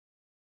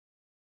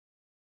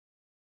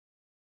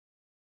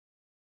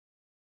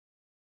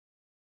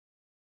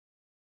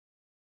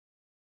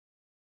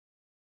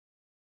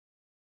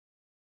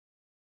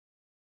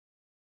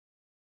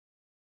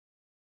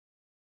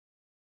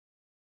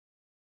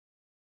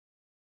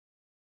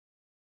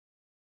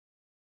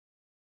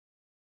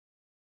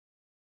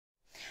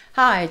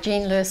Hi,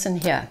 Jean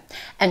Lurson here,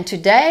 and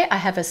today I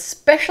have a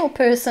special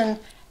person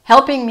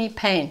helping me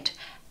paint,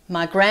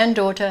 my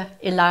granddaughter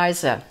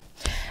Eliza.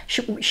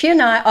 She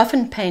and I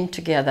often paint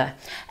together,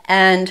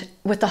 and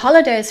with the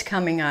holidays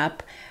coming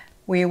up,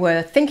 we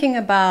were thinking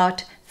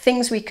about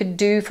things we could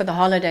do for the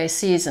holiday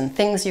season,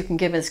 things you can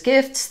give as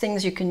gifts,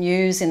 things you can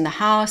use in the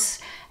house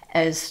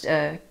as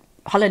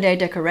holiday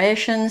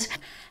decorations.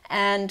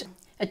 And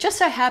it just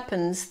so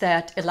happens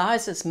that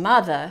Eliza's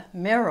mother,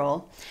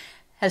 Meryl,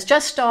 has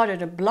just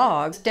started a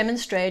blog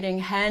demonstrating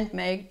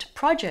handmade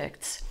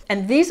projects.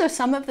 And these are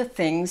some of the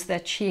things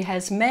that she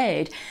has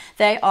made.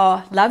 They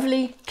are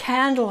lovely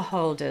candle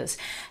holders.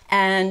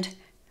 And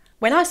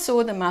when I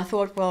saw them, I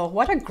thought, well,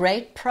 what a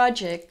great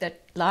project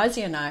that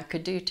Liza and I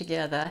could do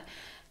together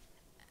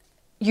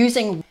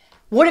using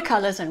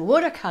watercolors and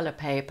watercolor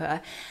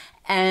paper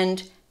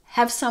and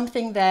have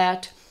something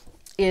that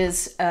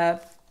is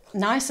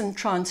nice and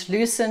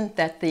translucent,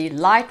 that the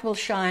light will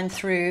shine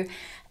through.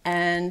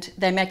 And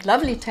they make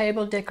lovely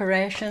table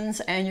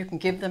decorations, and you can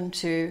give them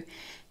to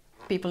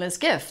people as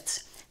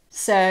gifts.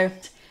 So,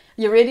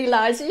 you ready,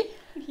 Lizzie?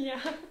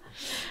 Yeah.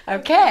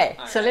 Okay,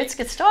 All so right. let's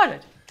get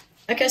started.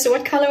 Okay, so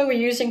what color are we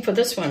using for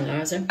this one,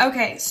 Liza?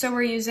 Okay, so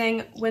we're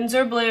using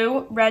Winsor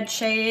Blue, Red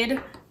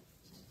Shade,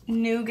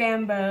 New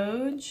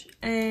Gamboge,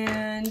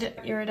 and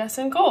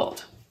Iridescent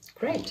Gold.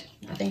 Great.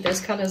 I think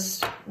those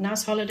colors,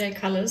 nice holiday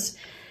colors,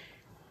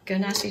 go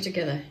nicely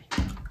together.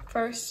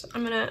 First,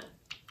 I'm gonna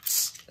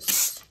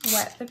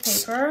wet the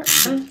paper.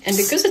 And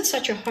because it's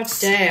such a hot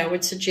day, I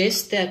would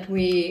suggest that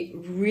we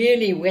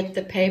really wet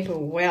the paper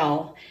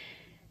well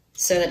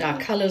so that our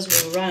colors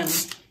will run.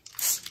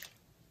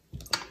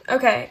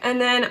 Okay, and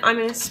then I'm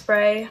gonna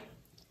spray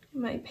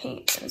my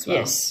paint as well.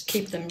 Yes,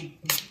 keep them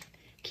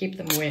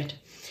wet.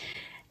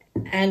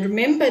 And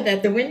remember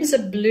that the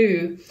Winsor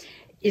Blue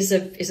is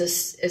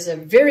a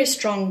very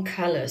strong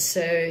color,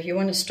 so you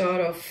want to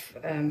start off,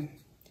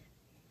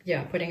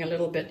 putting a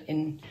little bit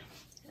in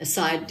a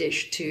side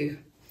dish to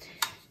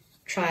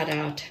try it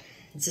out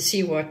and to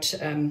see what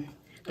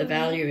the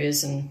value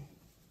is. And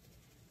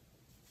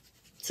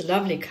it's a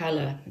lovely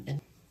color.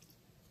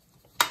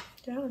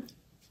 Yeah.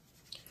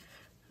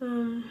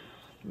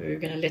 We're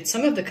going to let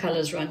some of the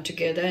colors run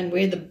together, and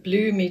where the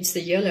blue meets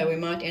the yellow, we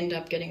might end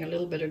up getting a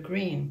little bit of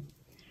green.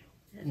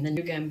 And the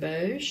New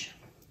Gamboge.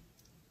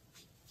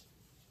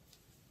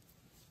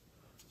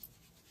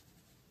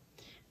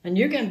 A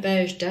New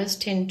Gamboge does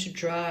tend to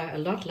dry a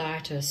lot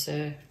lighter,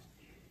 so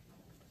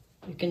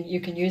you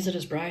can use it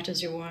as bright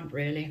as you want,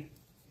 really.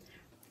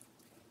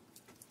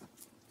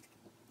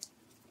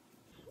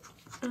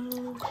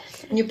 And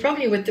you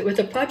probably, with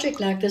a project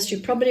like this, you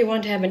probably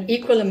want to have an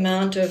equal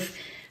amount of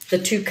the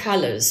two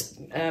colors.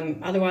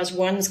 Otherwise,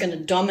 one's going to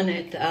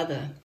dominate the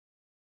other.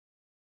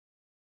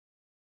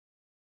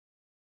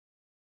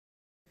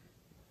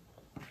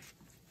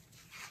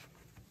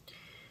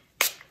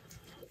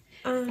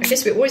 I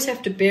guess we always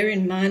have to bear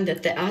in mind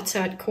that the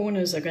outside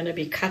corners are going to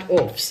be cut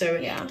off. So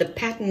yeah. The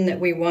pattern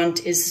that we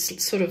want is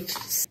sort of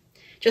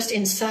just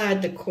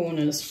inside the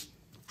corners.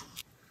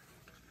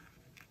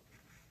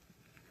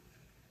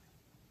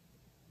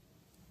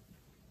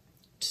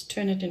 Just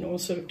turn it in all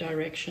sort of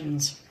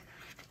directions.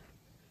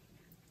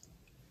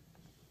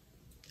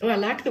 Oh, I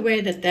like the way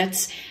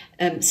that's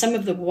some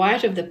of the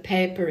white of the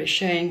paper is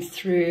showing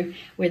through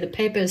where the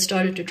paper has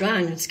started to dry,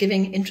 and it's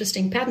giving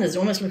interesting patterns. It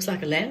almost looks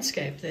like a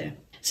landscape there.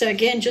 So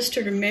again, just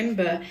to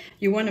remember,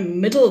 you want a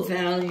middle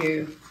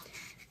value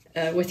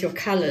with your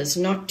colors,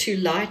 not too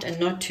light and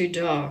not too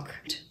dark,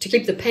 to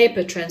keep the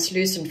paper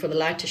translucent for the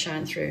light to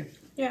shine through.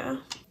 Yeah.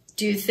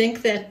 Do you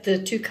think that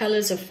the two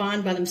colors are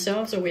fine by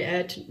themselves, or we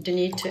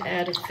need to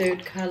add a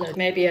third color,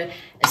 maybe a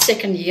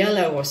second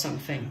yellow or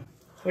something?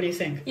 What do you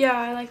think? Yeah,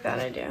 I like that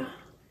idea.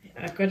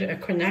 I've got a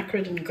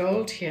quinacridone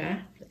gold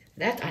here.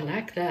 I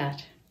like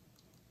that.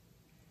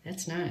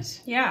 That's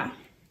nice. Yeah.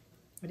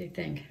 What do you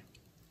think?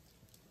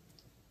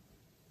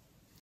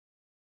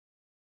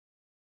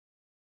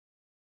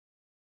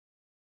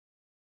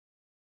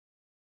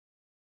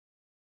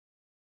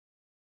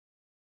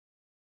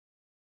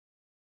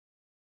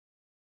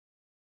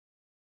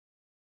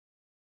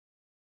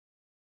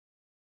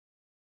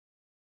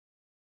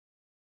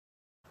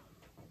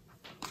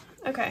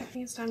 Okay, I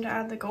think it's time to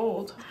add the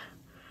gold.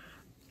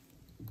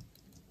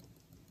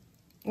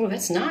 Oh,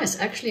 that's nice.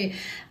 Actually,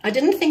 I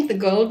didn't think the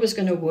gold was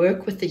going to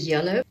work with the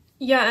yellow.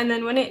 Yeah, and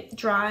then when it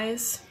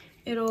dries,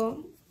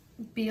 it'll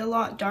be a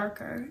lot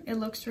darker. It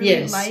looks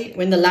really light.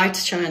 When the light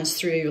shines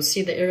through, you'll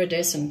see the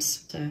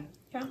iridescence. So.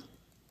 Yeah.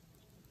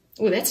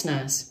 Oh, that's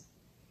nice.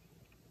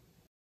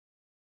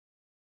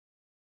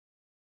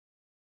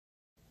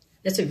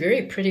 That's a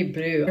very pretty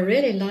blue. I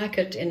really like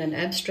it in an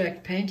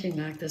abstract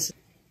painting like this.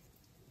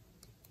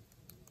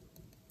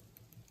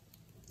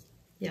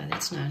 Yeah,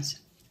 that's nice.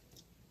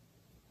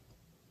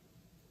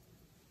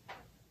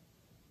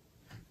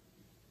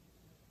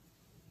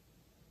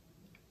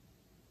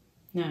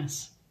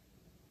 Nice.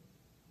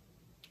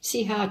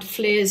 See how it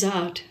flares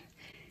out.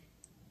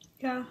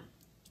 Yeah.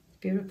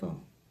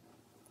 Beautiful.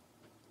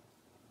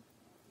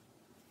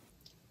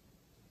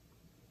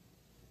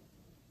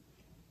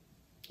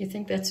 You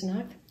think that's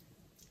enough?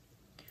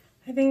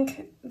 I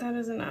think that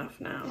is enough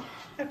now.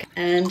 Okay.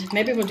 And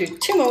maybe we'll do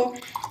 2 more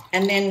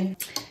and then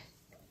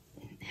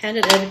hand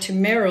it over to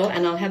Meryl,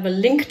 and I'll have a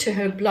link to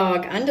her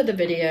blog under the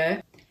video.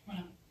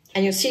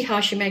 And you'll see how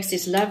she makes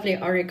these lovely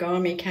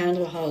origami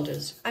candle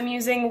holders. I'm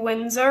using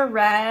Windsor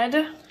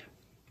Red,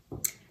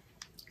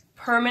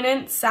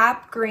 Permanent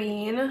Sap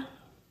Green,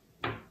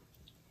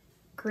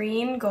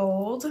 Green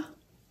Gold,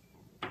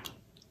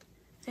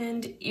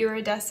 and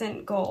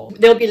Iridescent Gold.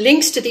 There'll be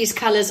links to these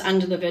colors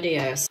under the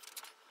videos.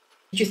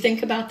 Did you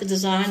think about the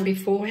design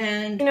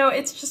beforehand? You know,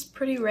 it's just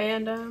pretty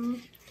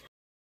random.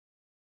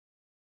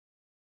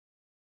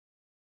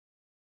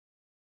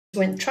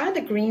 Try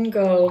the green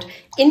gold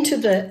into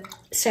the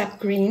sap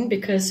green,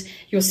 because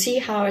you'll see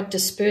how it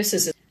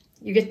disperses it.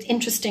 You get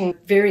interesting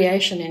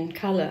variation in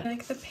color. I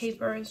think the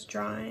paper is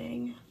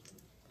drying.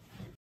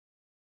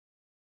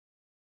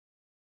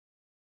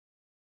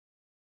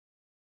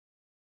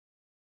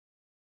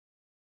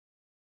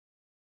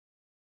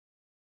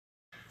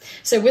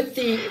 So with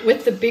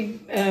the big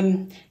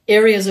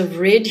areas of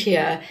red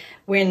here,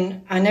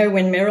 when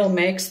Meryl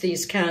makes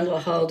these candle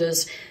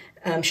holders,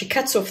 she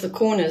cuts off the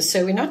corners,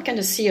 so we're not going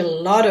to see a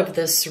lot of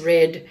this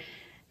red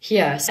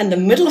here. And the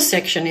middle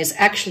section is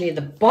actually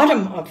the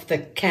bottom of the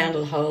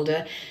candle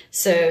holder,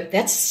 so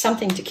that's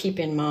something to keep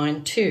in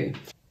mind too.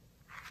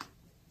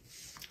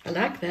 I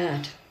like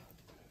that.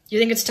 You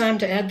think it's time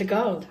to add the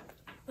gold?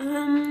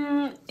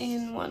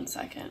 In 1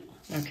 second.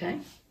 Okay.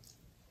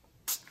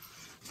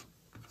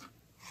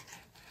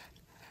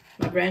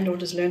 My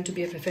granddaughter's learned to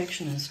be a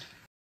perfectionist.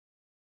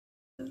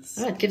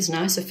 Oh, it gives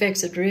nice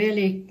effects. It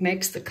really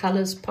makes the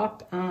colors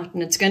pop out,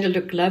 and it's going to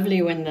look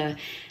lovely when the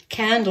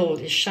candle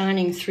is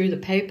shining through the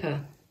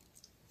paper.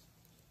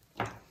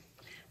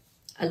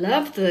 I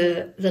love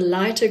the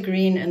lighter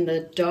green and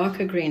the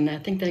darker green. I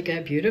think they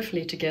go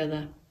beautifully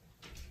together.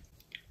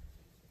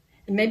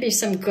 And maybe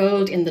some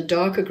gold in the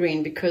darker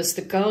green, because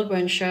the gold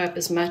won't show up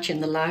as much in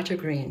the lighter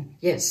green.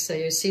 Yes, so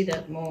you see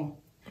that more.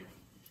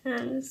 And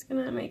I'm just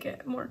gonna make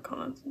it more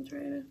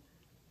concentrated.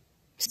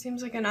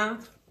 Seems like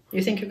enough.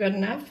 You think you've got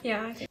enough?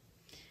 Yeah, I think.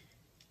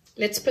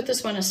 Let's put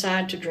this one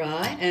aside to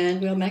dry,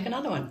 and we'll make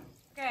another one.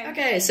 Okay.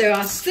 Okay, so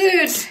our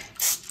third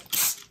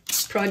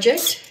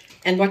project.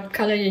 And what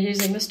color are you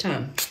using this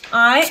time?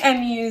 I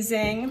am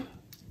using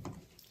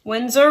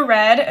Windsor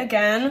Red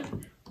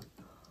again,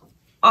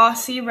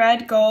 Aussie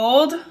Red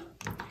Gold,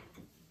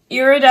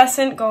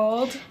 Iridescent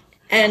Gold.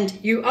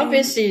 And you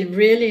obviously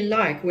really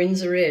like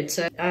Windsor Red,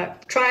 so I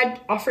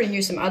tried offering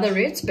you some other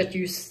reds, but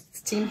you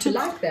seem to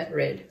like that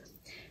red.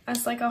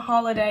 That's like a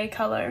holiday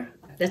color.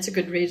 That's a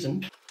good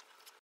reason.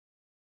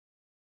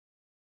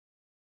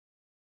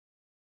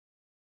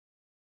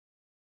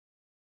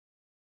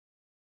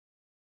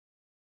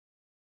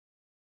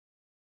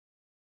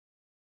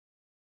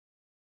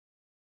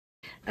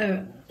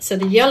 So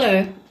the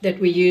yellow that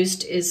we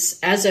used is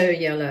Azo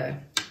Yellow.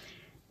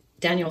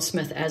 Daniel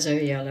Smith Azo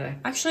Yellow.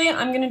 Actually,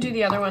 I'm going to do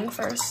the other one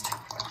first.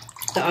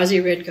 The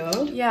Aussie Red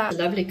Gold? Yeah. A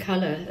lovely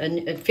color,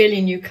 a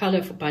fairly new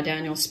color by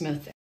Daniel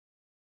Smith.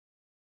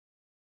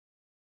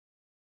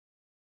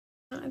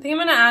 I think I'm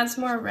going to add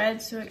some more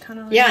red so it kind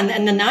of... Yeah,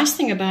 and the nice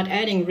thing about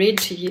adding red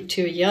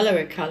to a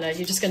yellower color,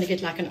 you're just going to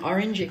get like an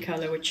orangey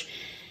color, which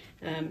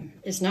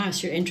is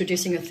nice. You're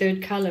introducing a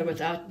third color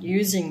without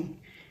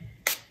using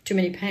too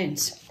many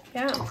paints.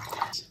 Yeah.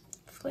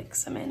 Flick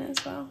some in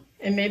as well.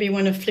 And maybe you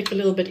want to flick a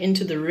little bit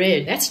into the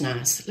red. That's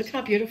nice. Look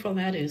how beautiful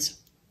that is.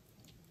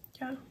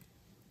 Yeah.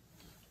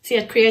 See,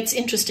 it creates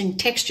interesting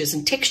textures,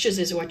 and textures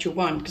is what you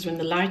want, because when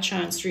the light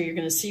shines through, you're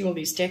going to see all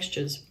these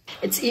textures.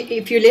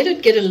 If you let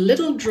it get a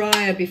little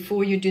drier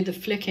before you do the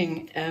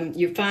flicking,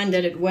 you find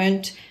that it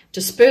won't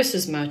disperse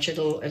as much.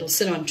 It'll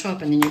sit on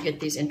top, and then you get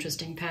these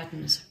interesting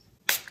patterns.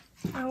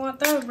 I want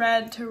the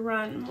red to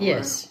run more.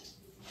 Yes,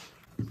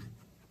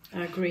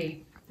 I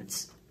agree.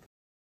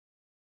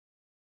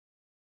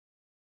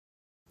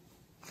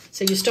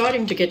 So you're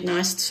starting to get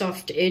nice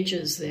soft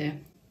edges there.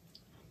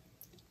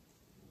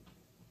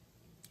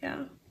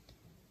 Yeah.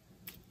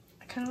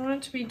 I kind of want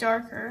it to be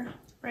darker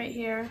right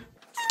here.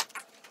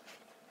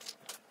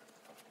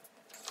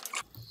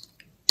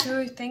 Do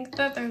I think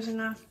that there's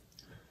enough?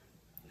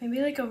 Maybe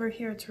like over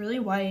here it's really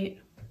white.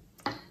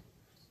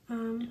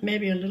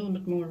 Maybe a little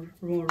bit more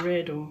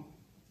red, or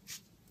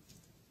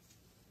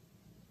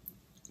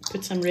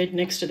put some red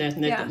next to that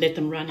and let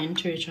them run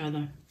into each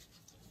other.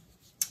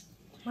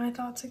 My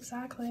thoughts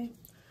exactly.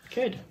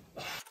 Good.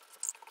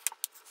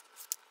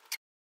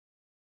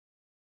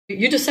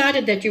 You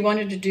decided that you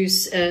wanted to do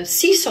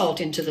sea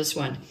salt into this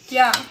one.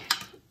 Yeah.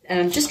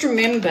 Just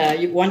remember,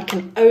 one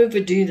can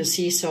overdo the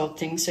sea salt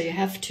thing, so you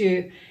have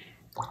to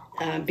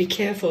be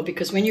careful,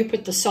 because when you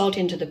put the salt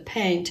into the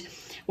paint,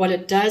 what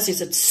it does is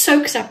it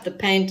soaks up the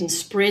paint and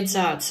spreads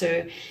out.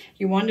 So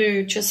you want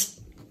to just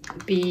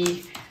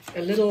be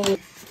a little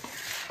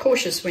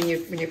cautious when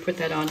you put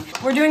that on.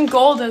 We're doing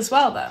gold as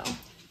well, though.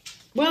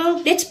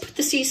 Well, let's put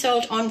the sea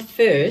salt on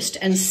first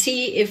and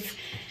see if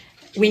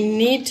we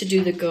need to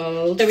do the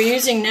gold. So we're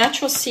using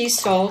natural sea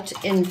salt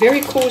in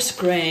very coarse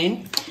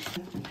grain.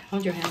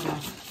 hold your hand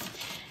out.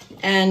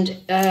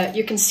 And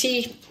you can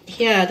see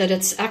here that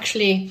it's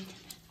actually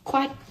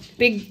quite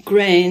big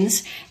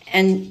grains,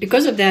 and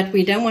because of that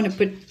we don't want to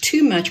put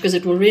too much because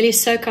it will really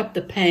soak up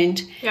the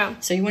paint. Yeah.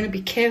 So you want to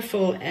be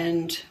careful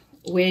and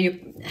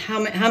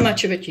how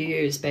much of it you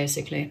use,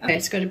 basically. Okay,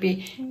 it's got to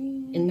be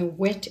in the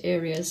wet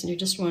areas, and you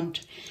just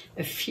want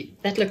a few.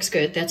 That looks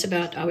good. That's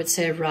about, I would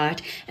say,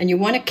 right. And you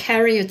want to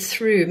carry it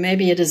through,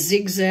 maybe at a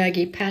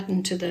zigzaggy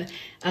pattern to the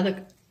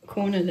other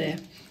corner there.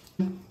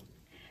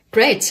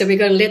 Great. So we've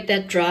got to let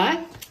that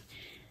dry.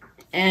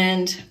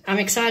 And I'm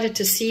excited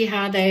to see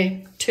how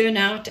they turn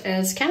out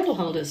as candle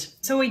holders.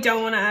 So we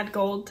don't want to add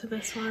gold to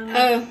this one?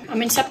 Oh, I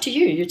mean, it's up to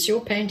you. It's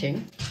your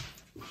painting.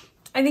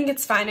 I think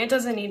it's fine. It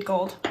doesn't need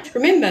gold.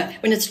 Remember,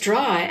 when it's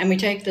dry and we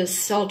take the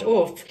salt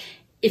off,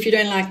 if you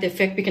don't like the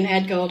effect, we can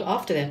add gold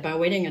after that by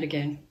wetting it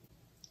again.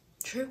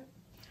 True.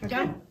 Okay.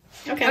 Yeah.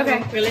 Okay,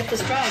 Okay. We'll let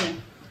this dry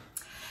then.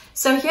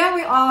 So here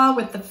we are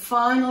with the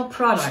final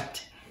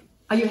product.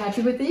 Are you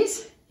happy with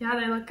these? Yeah,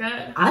 they look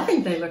good. I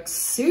think they look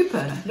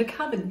super. Look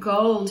how the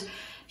gold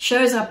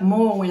shows up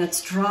more when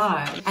it's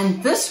dry.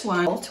 And this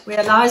one, where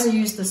Eliza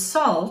used the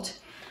salt,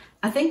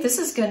 I think this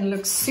is going to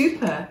look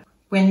super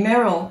when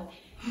Meryl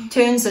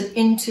turns it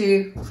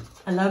into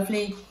a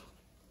lovely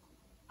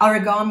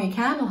origami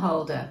candle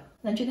holder.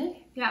 Don't you think?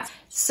 Yeah.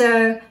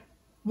 So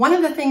one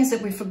of the things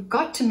that we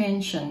forgot to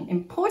mention,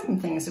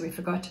 important things that we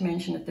forgot to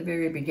mention at the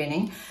very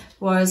beginning,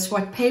 was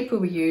what paper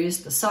we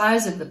used, the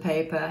size of the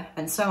paper,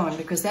 and so on,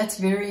 because that's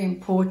very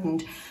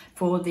important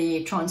for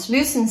the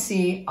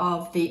translucency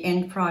of the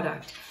end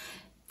product.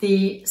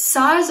 The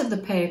size of the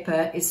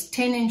paper is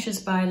 10 inches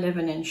by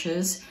 11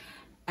 inches,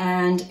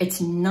 and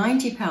it's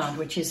 90 pound,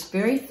 which is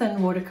very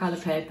thin watercolor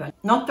paper.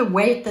 Not the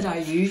weight that I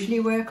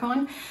usually work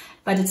on,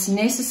 but it's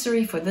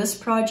necessary for this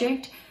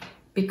project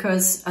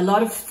because a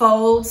lot of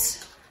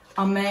folds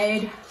are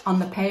made on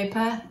the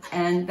paper,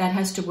 and that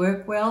has to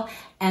work well,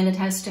 and it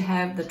has to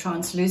have the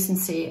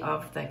translucency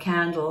of the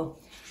candle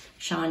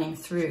shining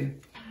through.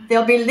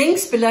 There'll be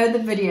links below the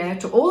video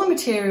to all the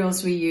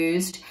materials we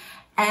used,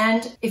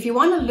 and if you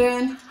want to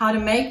learn how to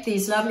make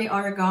these lovely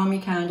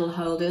origami candle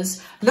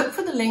holders, look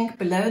for the link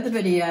below the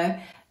video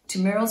to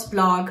Meryl's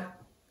blog,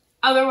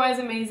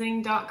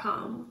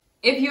 otherwiseamazing.com.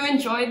 If you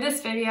enjoyed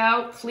this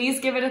video, please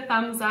give it a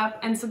thumbs up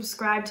and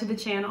subscribe to the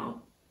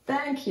channel.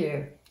 Thank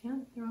you. Yeah,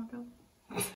 you're welcome.